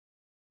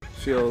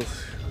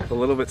feels a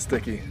little bit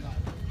sticky,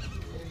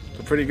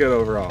 but pretty good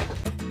overall.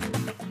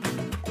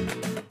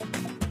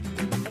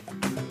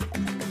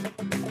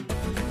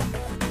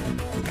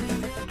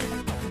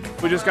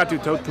 We just got to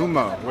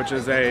Totumo, which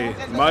is a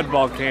mud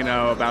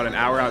volcano about an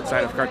hour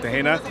outside of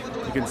Cartagena.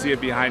 You can see it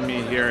behind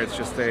me here. It's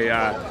just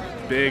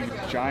a big,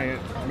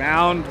 giant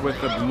mound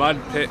with a mud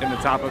pit in the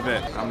top of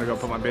it. I'm gonna go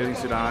put my bathing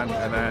suit on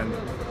and then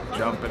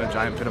jump in a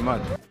giant pit of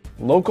mud.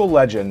 Local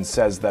legend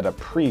says that a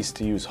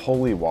priest used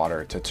holy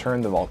water to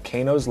turn the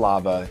volcano's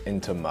lava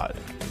into mud.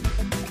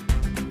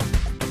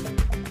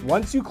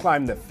 Once you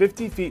climb the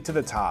 50 feet to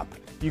the top,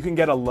 you can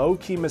get a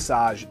low-key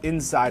massage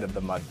inside of the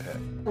mud pit.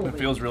 It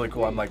feels really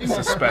cool. I'm like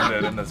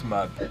suspended in this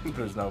mud.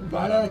 There's no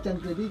bottom.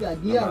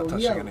 I'm not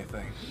touching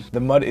anything. The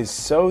mud is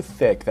so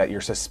thick that you're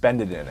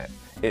suspended in it.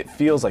 It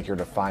feels like you're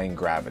defying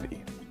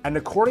gravity. And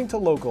according to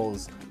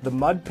locals, the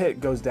mud pit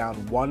goes down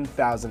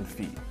 1,000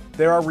 feet.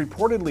 There are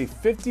reportedly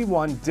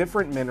 51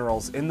 different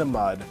minerals in the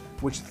mud,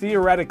 which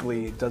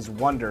theoretically does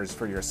wonders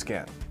for your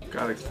skin.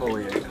 Gotta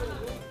exfoliate.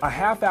 A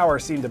half hour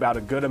seemed about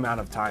a good amount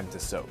of time to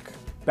soak.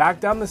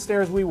 Back down the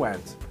stairs we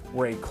went,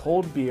 where a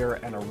cold beer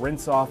and a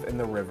rinse off in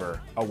the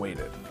river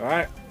awaited. All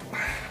right,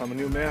 I'm a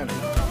new man.